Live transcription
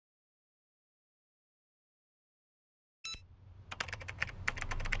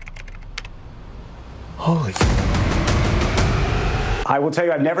Holy. I will tell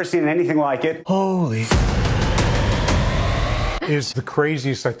you, I've never seen anything like it. Holy. Is the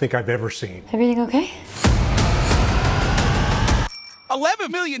craziest I think I've ever seen. Everything okay? $11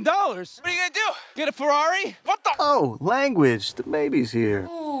 million? What are you gonna do? Get a Ferrari? What the? Oh, language. The baby's here.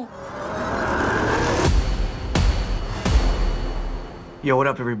 Yo, what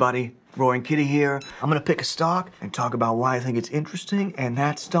up, everybody? Roaring Kitty here. I'm gonna pick a stock and talk about why I think it's interesting, and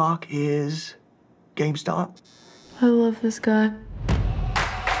that stock is GameStop. I love this guy.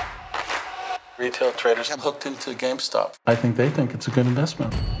 Retail traders have hooked into GameStop. I think they think it's a good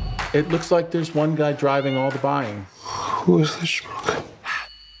investment. It looks like there's one guy driving all the buying. Who is this schmuck?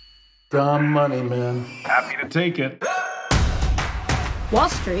 Dumb money, man. Happy to take it. Wall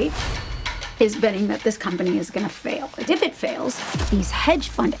Street is betting that this company is going to fail. But if it fails, these hedge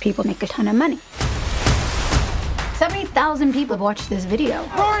fund people make a ton of money. 70,000 people have watched this video.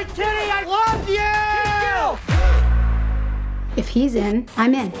 Rory Kitty, I love you! If he's in,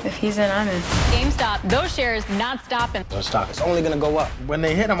 I'm in. If he's in, I'm in. GameStop, those shares not stopping. The stock is only gonna go up. When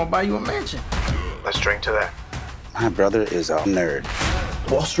they hit, I'm gonna buy you a mansion. Let's drink to that. My brother is a nerd.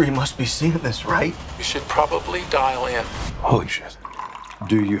 Wall Street must be seeing this, right? You should probably dial in. Holy shit.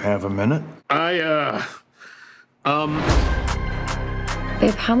 Do you have a minute?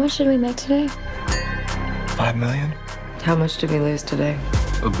 Babe, how much did we make today? 5 million? How much did we lose today?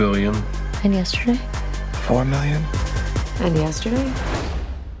 $1 billion. And yesterday? 4 million? And yesterday?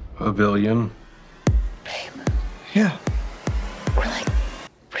 $1 billion. Babe, Yeah. we're like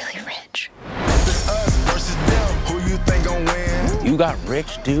really rich. You got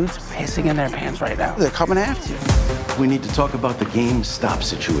rich dudes pissing in their pants right now. They're coming after you. We need to talk about the GameStop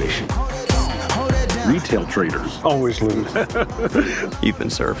situation. Retail traders Always lose. You've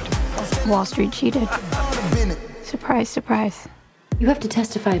been served. Wall Street cheated. Surprise, surprise. You have to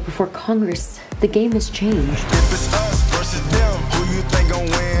testify before Congress. The game has changed.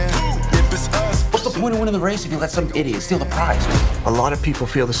 What's the point of winning the race if you let some idiot steal the prize? A lot of people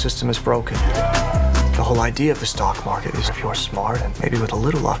feel the system is broken. The whole idea of the stock market is if you're smart and maybe with a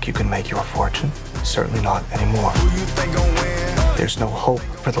little luck you can make your fortune. Certainly not anymore. There's no hope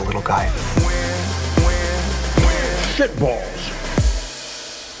for the little guy. Shitballs.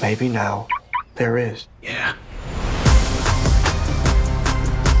 Maybe now there is. Yeah.